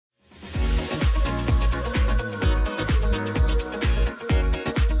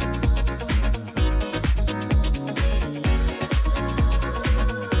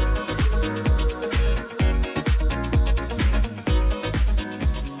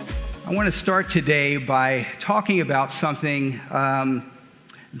I want to start today by talking about something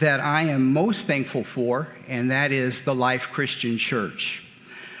that I am most thankful for, and that is the Life Christian Church.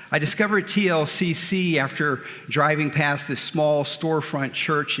 I discovered TLCC after driving past this small storefront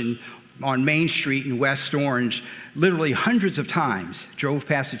church on Main Street in West Orange, literally hundreds of times, drove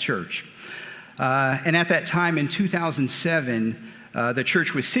past the church. And at that time in 2007, the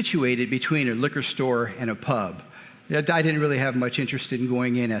church was situated between a liquor store and a pub. I didn't really have much interest in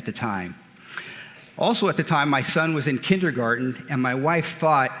going in at the time. Also at the time, my son was in kindergarten, and my wife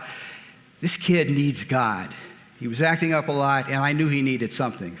thought, this kid needs God. He was acting up a lot, and I knew he needed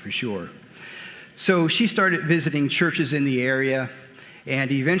something for sure. So she started visiting churches in the area,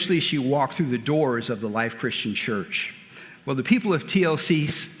 and eventually she walked through the doors of the Life Christian Church. Well, the people of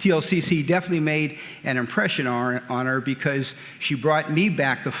TLCC definitely made an impression on her because she brought me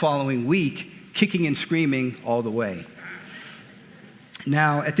back the following week, kicking and screaming all the way.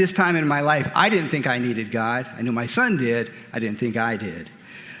 Now, at this time in my life, I didn't think I needed God. I knew my son did. I didn't think I did.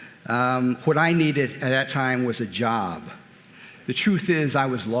 What I needed at that time was a job. The truth is, I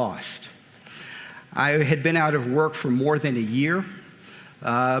was lost. I had been out of work for more than a year,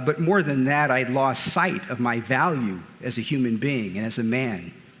 but more than that, I'd lost sight of my value as a human being and as a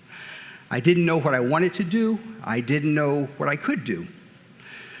man. I didn't know what I wanted to do. I didn't know what I could do.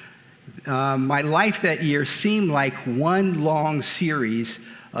 My life that year seemed like one long series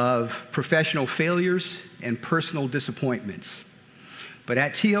of professional failures and personal disappointments. But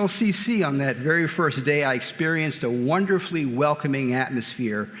at TLCC on that very first day, I experienced a wonderfully welcoming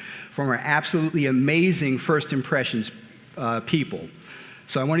atmosphere from our absolutely amazing First Impressions people.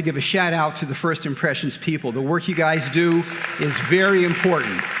 So I want to give a shout out to the First Impressions people. The work you guys do is very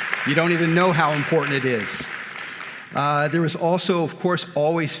important. You don't even know how important it is. There was also, of course,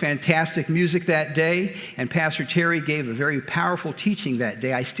 always fantastic music that day, and Pastor Terry gave a very powerful teaching that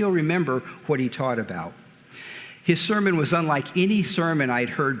day. I still remember what he taught about. His sermon was unlike any sermon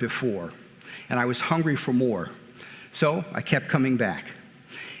I'd heard before, and I was hungry for more. So I kept coming back.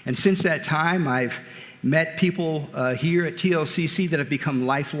 And since that time, I've met people here at TLCC that have become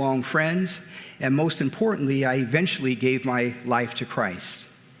lifelong friends, and most importantly, I eventually gave my life to Christ.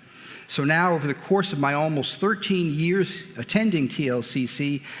 So now, over the course of my almost 13 years attending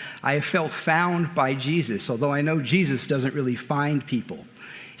TLCC, I have felt found by Jesus, although I know Jesus doesn't really find people.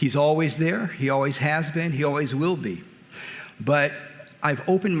 He's always there, he always has been, he always will be. But I've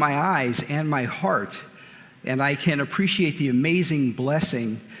opened my eyes and my heart, and I can appreciate the amazing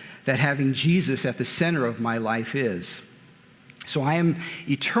blessing that having Jesus at the center of my life is. So I am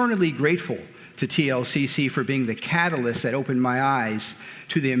eternally grateful to TLCC for being the catalyst that opened my eyes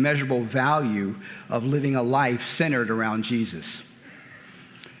to the immeasurable value of living a life centered around Jesus.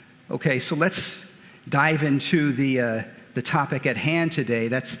 Okay, so let's dive into the topic at hand today.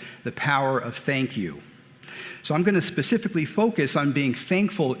 That's the power of thank you. So I'm going to specifically focus on being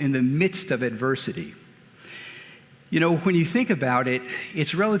thankful in the midst of adversity. You know, when you think about it,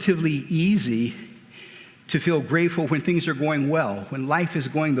 it's relatively easy to feel grateful when things are going well, when life is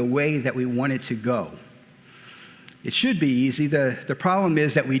going the way that we want it to go. It should be easy. The problem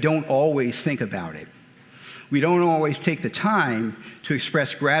is that we don't always think about it. We don't always take the time to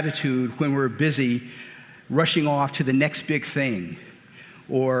express gratitude when we're busy rushing off to the next big thing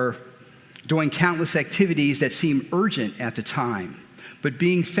or doing countless activities that seem urgent at the time. But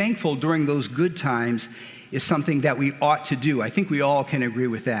being thankful during those good times is something that we ought to do. I think we all can agree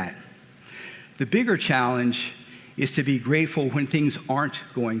with that. The bigger challenge is to be grateful when things aren't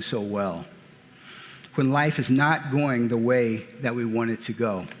going so well, when life is not going the way that we want it to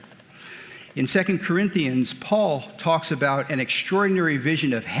go. In 2 Corinthians, Paul talks about an extraordinary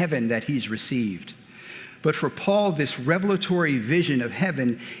vision of heaven that he's received. But for Paul, this revelatory vision of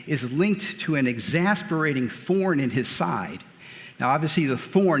heaven is linked to an exasperating thorn in his side. Now, obviously, the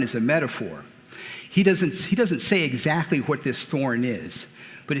thorn is a metaphor. He doesn't say exactly what this thorn is,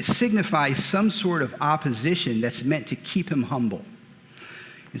 but it signifies some sort of opposition that's meant to keep him humble.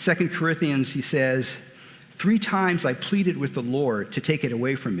 In 2 Corinthians, he says, 3 times I pleaded with the Lord to take it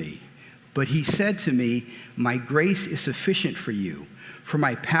away from me, but he said to me, my grace is sufficient for you, for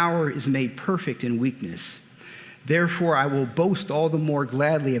my power is made perfect in weakness. Therefore, I will boast all the more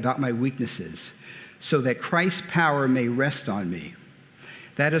gladly about my weaknesses, so that Christ's power may rest on me.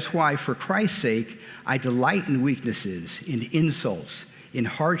 That is why, for Christ's sake, I delight in weaknesses, in insults, in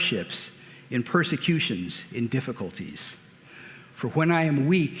hardships, in persecutions, in difficulties. For when I am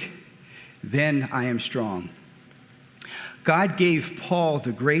weak, then I am strong. God gave Paul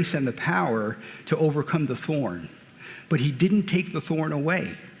the grace and the power to overcome the thorn, but he didn't take the thorn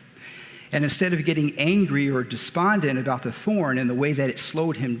away. And instead of getting angry or despondent about the thorn and the way that it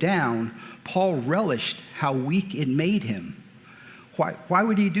slowed him down, Paul relished how weak it made him. Why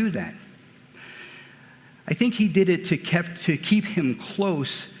would he do that? I think he did it to keep him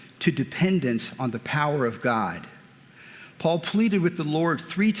close to dependence on the power of God. Paul pleaded with the Lord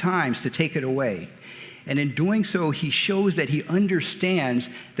 3 times to take it away. And in doing so, he shows that he understands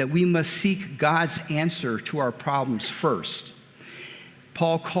that we must seek God's answer to our problems first.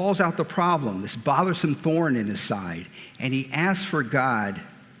 Paul calls out the problem, this bothersome thorn in his side, and he asks for God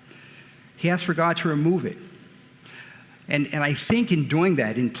to remove it. And I think in doing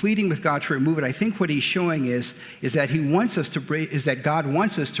that, in pleading with God to remove it, I think what he's showing is that God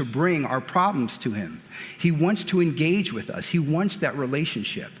wants us to bring our problems to him. He wants to engage with us. He wants that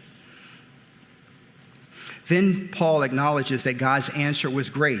relationship. Then Paul acknowledges that God's answer was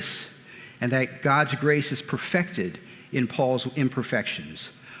grace, and that God's grace is perfected in Paul's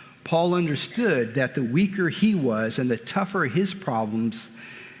imperfections. Paul understood that the weaker he was and the tougher his problems,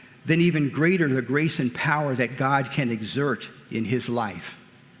 then even greater the grace and power that God can exert in his life.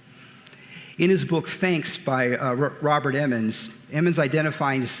 In his book, Thanks, by Robert Emmons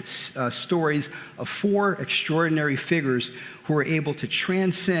identifies stories of 4 extraordinary figures who were able to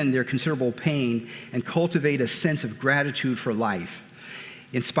transcend their considerable pain and cultivate a sense of gratitude for life,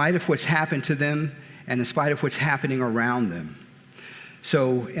 in spite of what's happened to them and in spite of what's happening around them.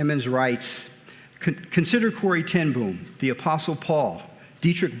 So Emmons writes, consider Corrie ten Boom, the Apostle Paul,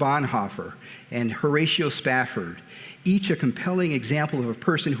 Dietrich Bonhoeffer, and Horatio Spafford, each a compelling example of a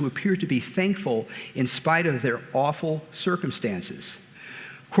person who appeared to be thankful in spite of their awful circumstances.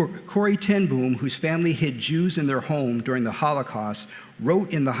 Corrie ten Boom, whose family hid Jews in their home during the Holocaust,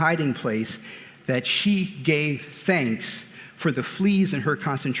 wrote in The Hiding Place that she gave thanks for the fleas in her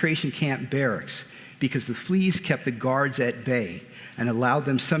concentration camp barracks because the fleas kept the guards at bay and allowed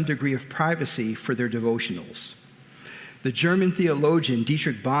them some degree of privacy for their devotionals. The German theologian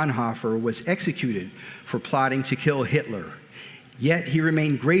Dietrich Bonhoeffer was executed for plotting to kill Hitler. Yet he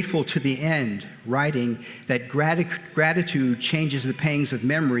remained grateful to the end, writing that gratitude changes the pangs of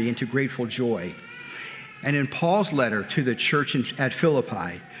memory into grateful joy. And in Paul's letter to the church at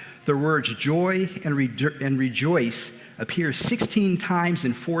Philippi, the words joy and rejoice appear 16 times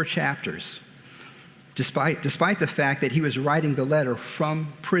in 4 chapters, despite the fact that he was writing the letter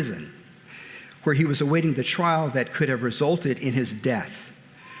from prison, where he was awaiting the trial that could have resulted in his death.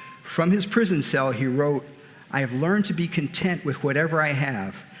 From his prison cell, he wrote, I have learned to be content with whatever I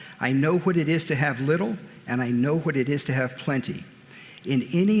have. I know what it is to have little, and I know what it is to have plenty. In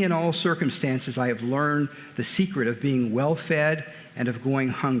any and all circumstances, I have learned the secret of being well-fed and of going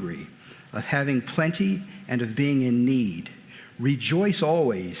hungry, of having plenty and of being in need. Rejoice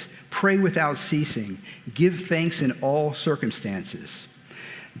always, pray without ceasing, give thanks in all circumstances.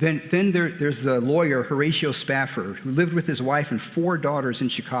 Then there's the lawyer Horatio Spafford, who lived with his wife and 4 daughters in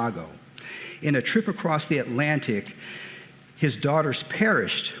Chicago. In a trip across the Atlantic, his daughters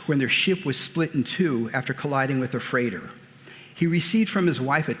perished when their ship was split in 2 after colliding with a freighter. He received from his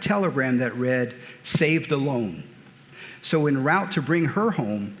wife a telegram that read, saved alone. So en route to bring her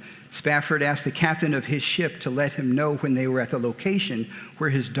home, Spafford asked the captain of his ship to let him know when they were at the location where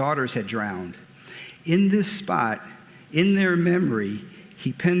his daughters had drowned. In this spot, in their memory,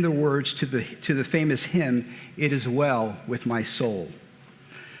 he penned the words to the famous hymn, It Is Well With My Soul.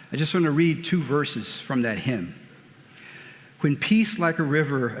 I just want to read 2 verses from that hymn. When peace like a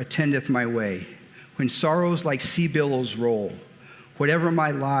river attendeth my way, when sorrows like sea billows roll, whatever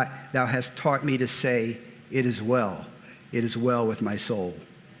my lot, thou hast taught me to say, it is well with my soul.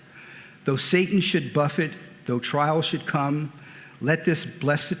 Though Satan should buffet, though trials should come, let this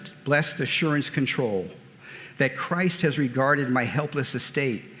blessed assurance control, that Christ has regarded my helpless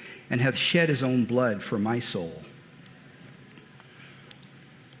estate and hath shed his own blood for my soul.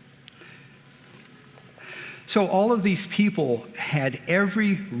 So all of these people had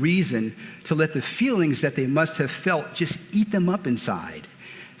every reason to let the feelings that they must have felt just eat them up inside.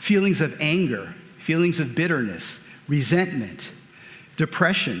 Feelings of anger, feelings of bitterness, resentment,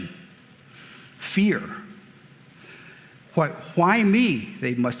 depression, fear. Why me?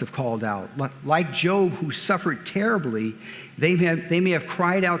 They must have called out. Like Job, who suffered terribly, they may have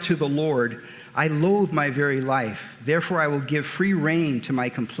cried out to the Lord, I loathe my very life. Therefore I will give free rein to my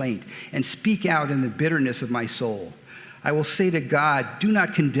complaint and speak out in the bitterness of my soul. I will say to God, do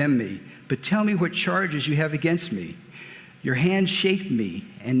not condemn me, but tell me what charges you have against me. Your hand shaped me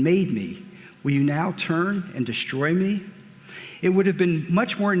and made me. Will you now turn and destroy me? It would have been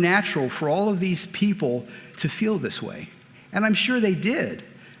much more natural for all of these people to feel this way. And I'm sure they did.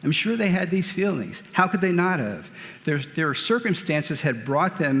 I'm sure they had these feelings. How could they not have? Their circumstances had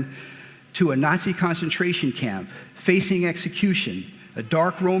brought them to a Nazi concentration camp, facing execution, a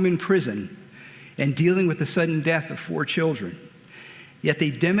dark Roman prison, and dealing with the sudden death of 4 children. Yet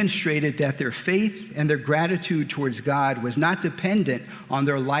they demonstrated that their faith and their gratitude towards God was not dependent on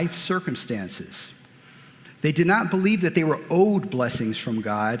their life circumstances. They did not believe that they were owed blessings from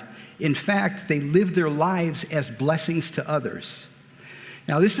God. In fact, they lived their lives as blessings to others.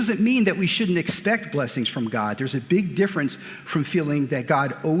 Now, this doesn't mean that we shouldn't expect blessings from God. There's a big difference from feeling that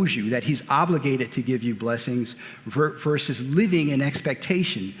God owes you, that he's obligated to give you blessings, versus living in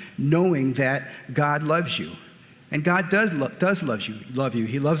expectation, knowing that God loves you. And God does love you.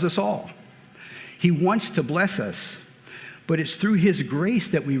 He loves us all. He wants to bless us, but it's through his grace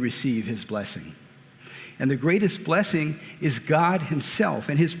that we receive his blessing. And the greatest blessing is God himself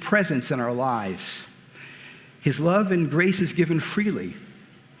and his presence in our lives. His love and grace is given freely.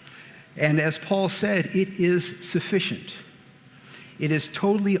 And as Paul said, it is sufficient. It is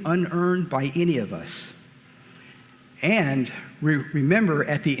totally unearned by any of us. And remember,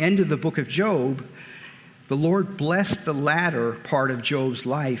 at the end of the book of Job, the Lord blessed the latter part of Job's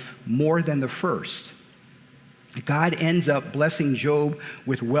life more than the first. God ends up blessing Job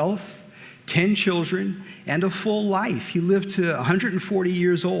with wealth, 10 children, and a full life. He lived to 140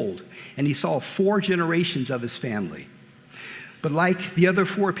 years old, and he saw 4 generations of his family. But like the other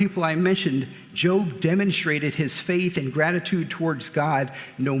 4 people I mentioned, Job demonstrated his faith and gratitude towards God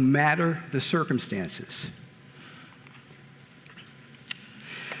no matter the circumstances.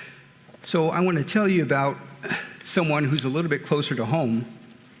 So I want to tell you about someone who's a little bit closer to home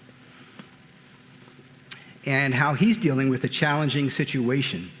and how he's dealing with a challenging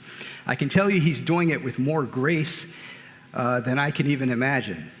situation. I can tell you he's doing it with more grace than I can even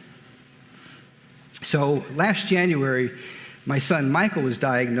imagine. So last January, my son Michael was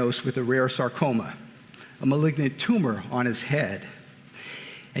diagnosed with a rare sarcoma, a malignant tumor on his head.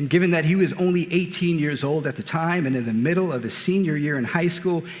 And given that he was only 18 years old at the time and in the middle of his senior year in high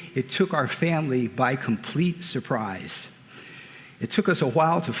school, it took our family by complete surprise. It took us a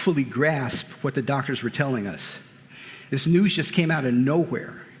while to fully grasp what the doctors were telling us. This news just came out of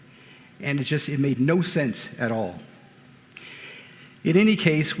nowhere, and it made no sense at all. In any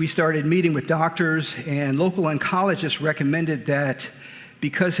case, we started meeting with doctors, and local oncologists recommended that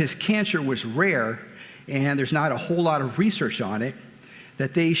because his cancer was rare and there's not a whole lot of research on it,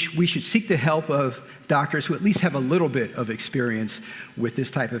 that we should seek the help of doctors who at least have a little bit of experience with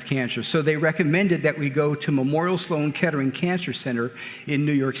this type of cancer. So they recommended that we go to Memorial Sloan Kettering Cancer Center in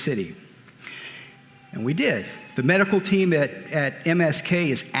New York City. And we did. The medical team at MSK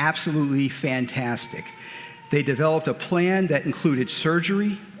is absolutely fantastic. They developed a plan that included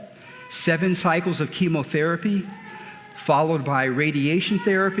surgery, 7 cycles of chemotherapy, followed by radiation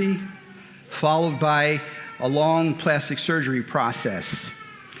therapy, followed by a long plastic surgery process.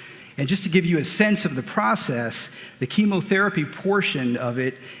 And just to give you a sense of the process, the chemotherapy portion of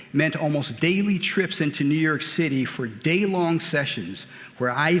it meant almost daily trips into New York City for day-long sessions where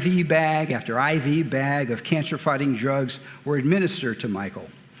IV bag after IV bag of cancer-fighting drugs were administered to Michael.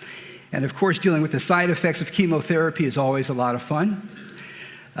 And of course, dealing with the side effects of chemotherapy is always a lot of fun.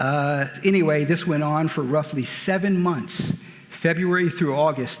 Anyway, this went on for roughly 7 months, February through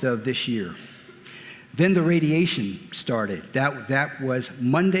August of this year. Then the radiation started. That was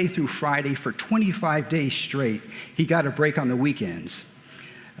Monday through Friday for 25 days straight. He got a break on the weekends.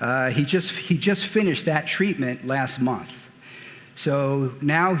 He just finished that treatment last month. So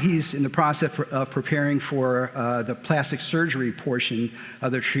now he's in the process of preparing for the plastic surgery portion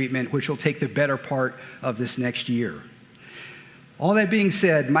of the treatment, which will take the better part of this next year. All that being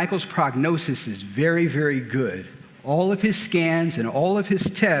said, Michael's prognosis is very, very good. All of his scans and all of his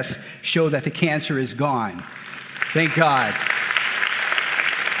tests show that the cancer is gone. Thank God.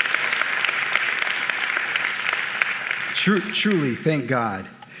 Truly, thank God.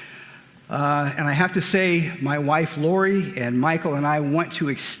 And I have to say, my wife Lori and Michael and I want to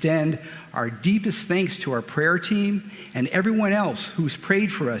extend our deepest thanks to our prayer team and everyone else who's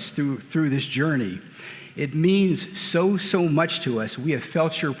prayed for us through this journey. It means so much to us. We have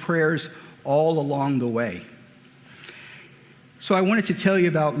felt your prayers all along the way. So I wanted to tell you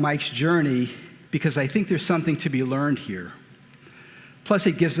about Mike's journey because I think there's something to be learned here. Plus,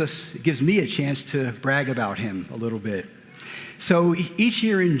 it gives me a chance to brag about him a little bit. So each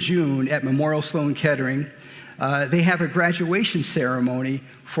year in June at Memorial Sloan Kettering, they have a graduation ceremony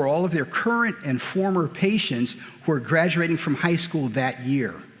for all of their current and former patients who are graduating from high school that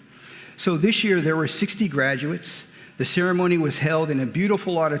year. So this year there were 60 graduates. The ceremony was held in a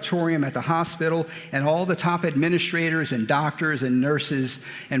beautiful auditorium at the hospital, and all the top administrators and doctors and nurses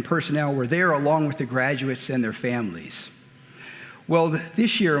and personnel were there along with the graduates and their families. Well,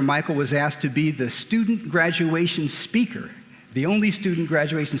 this year, Michael was asked to be the student graduation speaker, the only student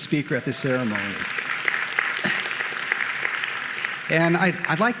graduation speaker at the ceremony. And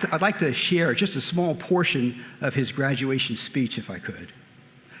I'd like to share just a small portion of his graduation speech, if I could.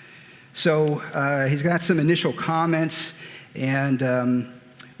 So he's got some initial comments, and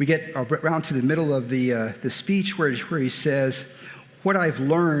we get around to the middle of the speech where he says, "What I've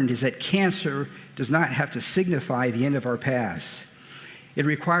learned is that cancer does not have to signify the end of our paths. It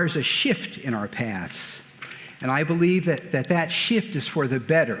requires a shift in our paths. And I believe that shift is for the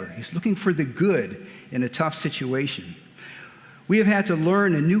better." He's looking for the good in a tough situation. "We have had to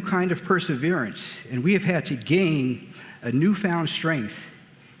learn a new kind of perseverance, and we have had to gain a newfound strength,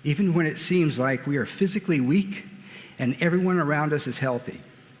 even when it seems like we are physically weak and everyone around us is healthy.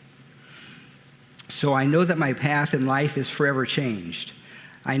 So I know that my path in life is forever changed.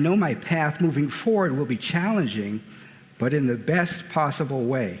 I know my path moving forward will be challenging, but in the best possible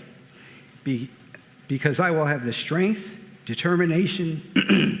way, because I will have the strength, determination,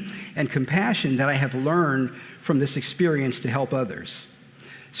 and compassion that I have learned from this experience to help others.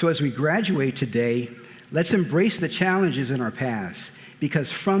 So as we graduate today, let's embrace the challenges in our paths,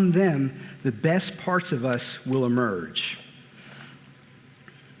 because from them, the best parts of us will emerge."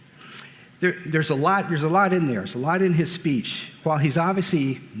 There's a lot in there. There's a lot in his speech. While he's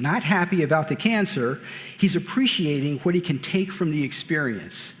obviously not happy about the cancer, he's appreciating what he can take from the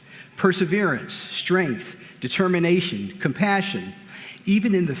experience. Perseverance, strength, determination, compassion,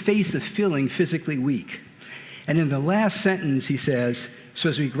 even in the face of feeling physically weak. And in the last sentence, he says, "So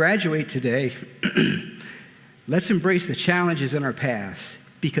as we graduate today, let's embrace the challenges in our paths,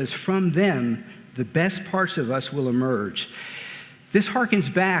 because from them, the best parts of us will emerge." This harkens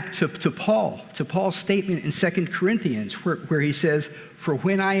back to Paul's statement in 2 Corinthians, where he says, "For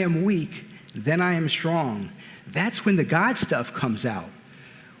when I am weak, then I am strong." That's when the God stuff comes out.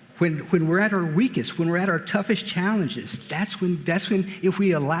 When we're at our weakest, when we're at our toughest challenges, that's when, if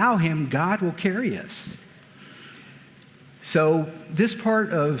we allow him, God will carry us. So this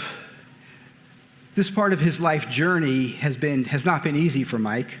part of his life journey has not been easy for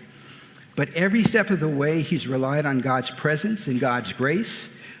Mike. But every step of the way, he's relied on God's presence and God's grace.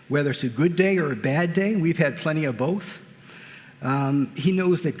 Whether it's a good day or a bad day, we've had plenty of both. He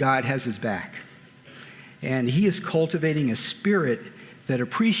knows that God has his back. And he is cultivating a spirit that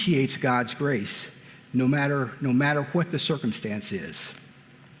appreciates God's grace, no matter what the circumstance is.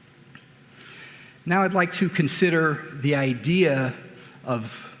 Now I'd like to consider the idea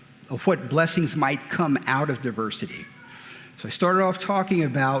of what blessings might come out of diversity. So I started off talking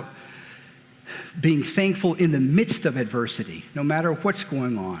about being thankful in the midst of adversity, no matter what's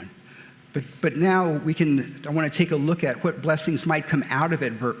going on. But now I want to take a look at what blessings might come out of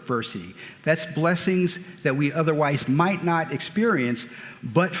adversity. That's blessings that we otherwise might not experience,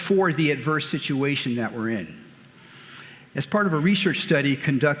 but for the adverse situation that we're in. As part of a research study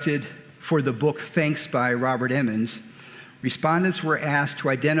conducted for the book Thanks by Robert Emmons, respondents were asked to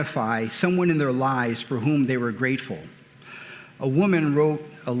identify someone in their lives for whom they were grateful. A woman wrote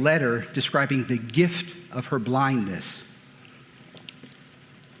a letter describing the gift of her blindness.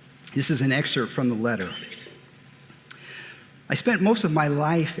 This is an excerpt from the letter. "I spent most of my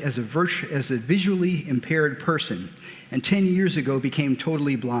life as a visually impaired person, and 10 years ago became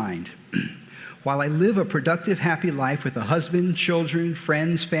totally blind. While I live a productive, happy life with a husband, children,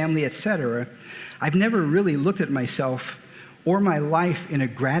 friends, family, etc., I've never really looked at myself or my life in a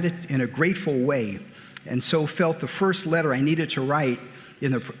grateful way, and so felt the first letter I needed to write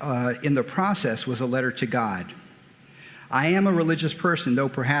in the process was a letter to God. I am a religious person, though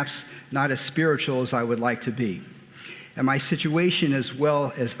perhaps not as spiritual as I would like to be. And my situation, as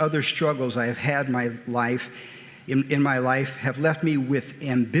well as other struggles I have had in my life, have left me with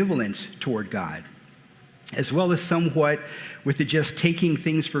ambivalence toward God, as well as somewhat with the just taking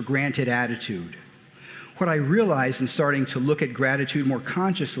things for granted attitude. What I realized in starting to look at gratitude more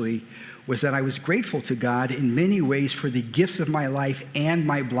consciously was that I was grateful to God in many ways for the gifts of my life and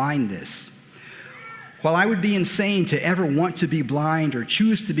my blindness. While I would be insane to ever want to be blind or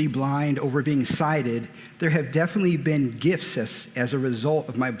choose to be blind over being sighted, there have definitely been gifts as a result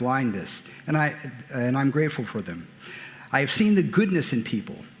of my blindness, and I'm grateful for them. I have seen the goodness in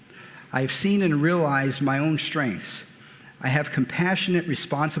people. I have seen and realized my own strengths. I have compassionate,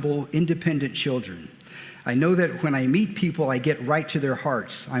 responsible, independent children. I know that when I meet people, I get right to their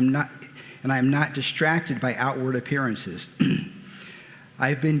hearts. I'm not distracted by outward appearances.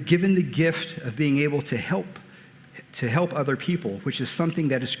 I've been given the gift of being able to help other people, which is something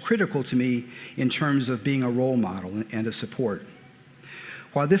that is critical to me in terms of being a role model and a support.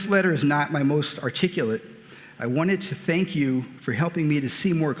 While this letter is not my most articulate, I wanted to thank you for helping me to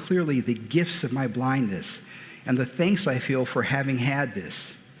see more clearly the gifts of my blindness and the thanks I feel for having had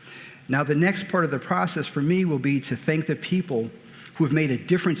this. Now, the next part of the process for me will be to thank the people who have made a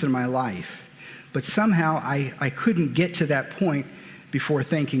difference in my life. But somehow I couldn't get to that point before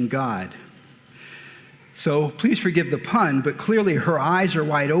thanking God. So please forgive the pun, but clearly her eyes are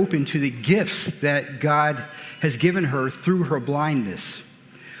wide open to the gifts that God has given her through her blindness.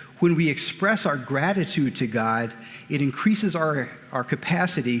 When we express our gratitude to God, it increases our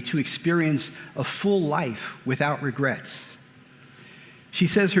capacity to experience a full life without regrets. She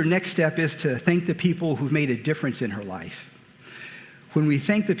says her next step is to thank the people who've made a difference in her life. When we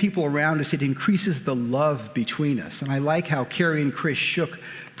thank the people around us, it increases the love between us. And I like how Carrie and Chris Shook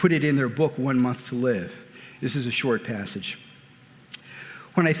put it in their book, 1 Month to Live. This is a short passage.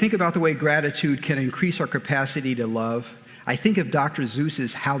 When I think about the way gratitude can increase our capacity to love, I think of Dr.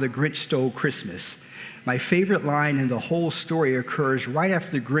 Seuss's How the Grinch Stole Christmas. My favorite line in the whole story occurs right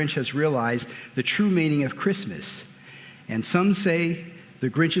after the Grinch has realized the true meaning of Christmas. And some say the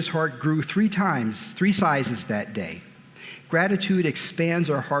Grinch's heart grew 3 sizes that day. Gratitude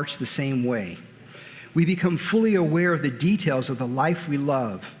expands our hearts the same way. We become fully aware of the details of the life we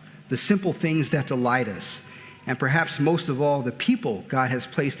love, the simple things that delight us, and perhaps most of all, the people God has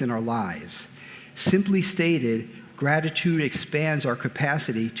placed in our lives. Simply stated, gratitude expands our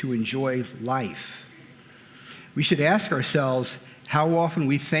capacity to enjoy life. We should ask ourselves how often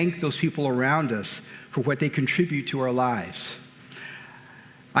we thank those people around us for what they contribute to our lives.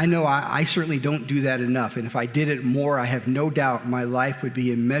 I know I certainly don't do that enough, and if I did it more, I have no doubt my life would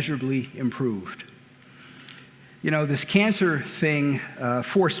be immeasurably improved. You know, this cancer thing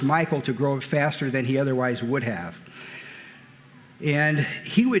forced Michael to grow up faster than he otherwise would have. And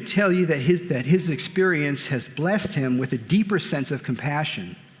he would tell you that his experience has blessed him with a deeper sense of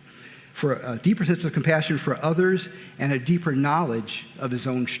compassion for others and a deeper knowledge of his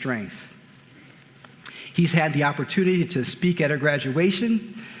own strength. He's had the opportunity to speak at a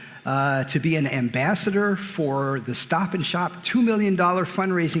graduation, to be an ambassador for the Stop and Shop $2 million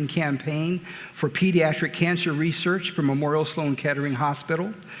fundraising campaign for pediatric cancer research for Memorial Sloan Kettering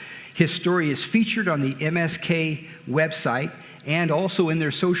Hospital. His story is featured on the MSK website and also in their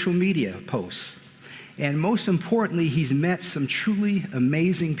social media posts. And most importantly, he's met some truly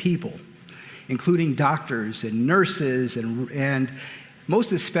amazing people, including doctors and nurses and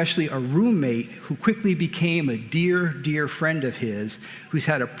most especially a roommate who quickly became a dear, dear friend of his who's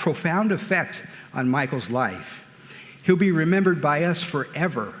had a profound effect on Michael's life. He'll be remembered by us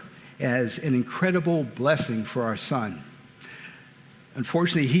forever as an incredible blessing for our son.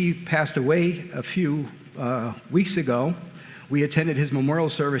 Unfortunately, he passed away a few weeks ago. We attended his memorial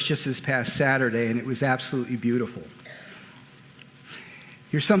service just this past Saturday, and it was absolutely beautiful.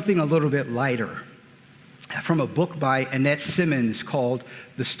 Here's something a little bit lighter from a book by Annette Simmons called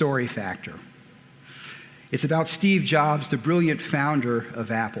The Story Factor. It's about Steve Jobs, the brilliant founder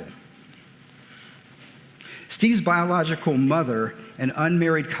of Apple. Steve's biological mother, an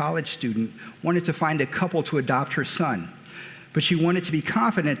unmarried college student, wanted to find a couple to adopt her son, but she wanted to be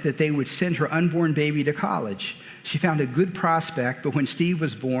confident that they would send her unborn baby to college. She found a good prospect, but when Steve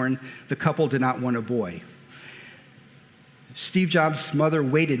was born, the couple did not want a boy. Steve Jobs' mother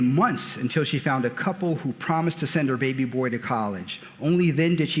waited months until she found a couple who promised to send her baby boy to college. Only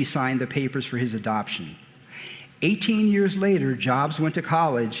then did she sign the papers for his adoption. 18 years later, Jobs went to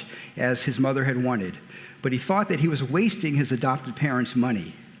college as his mother had wanted, but he thought that he was wasting his adopted parents'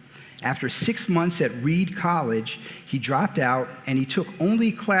 money. After 6 months at Reed College, he dropped out and he took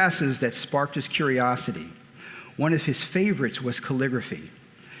only classes that sparked his curiosity. One of his favorites was calligraphy.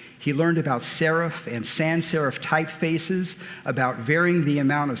 He learned about serif and sans serif typefaces, about varying the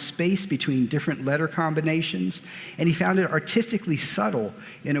amount of space between different letter combinations, and he found it artistically subtle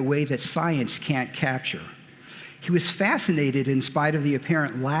in a way that science can't capture. He was fascinated in spite of the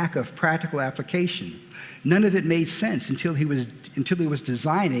apparent lack of practical application. None of it made sense until he was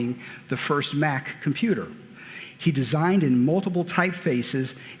designing the first Mac computer. He designed in multiple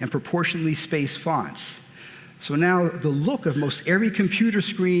typefaces and proportionally spaced fonts. So now the look of most every computer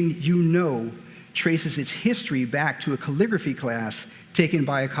screen you know traces its history back to a calligraphy class taken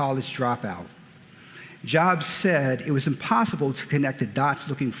by a college dropout. Jobs said it was impossible to connect the dots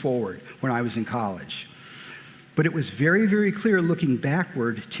looking forward when I was in college. But it was very, very clear looking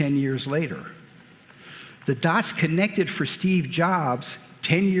backward 10 years later. The dots connected for Steve Jobs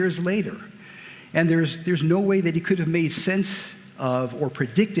 10 years later. And there's no way that he could have made sense of or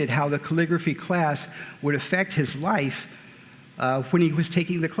predicted how the calligraphy class would affect his life when he was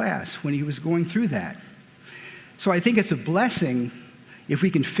taking the class, when he was going through that. So I think it's a blessing if we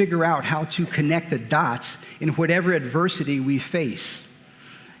can figure out how to connect the dots in whatever adversity we face,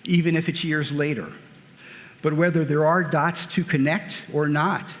 even if it's years later. But whether there are dots to connect or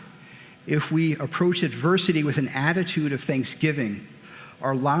not, if we approach adversity with an attitude of thanksgiving,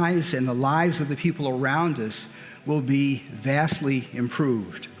 our lives and the lives of the people around us will be vastly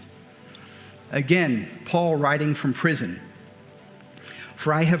improved. Again, Paul writing from prison,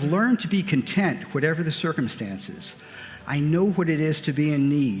 "For I have learned to be content, whatever the circumstances. I know what it is to be in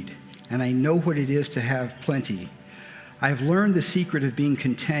need, and I know what it is to have plenty. I have learned the secret of being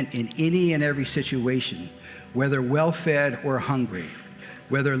content in any and every situation, whether well-fed or hungry,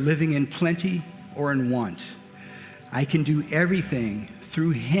 whether living in plenty or in want. I can do everything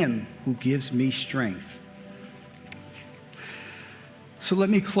through him who gives me strength." So let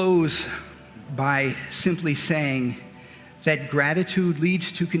me close by simply saying that gratitude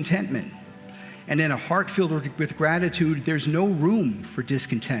leads to contentment. And in a heart filled with gratitude, there's no room for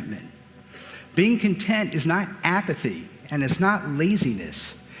discontentment. Being content is not apathy, and it's not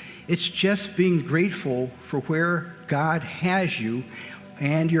laziness. It's just being grateful for where God has you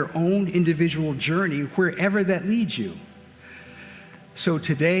and your own individual journey, wherever that leads you. So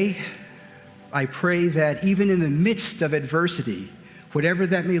today, I pray that even in the midst of adversity, whatever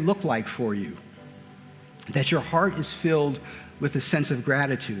that may look like for you, that your heart is filled with a sense of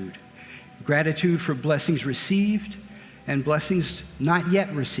gratitude. Gratitude for blessings received and blessings not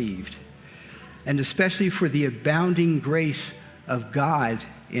yet received, and especially for the abounding grace of God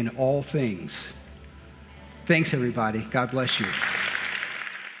in all things. Thanks, everybody. God bless you.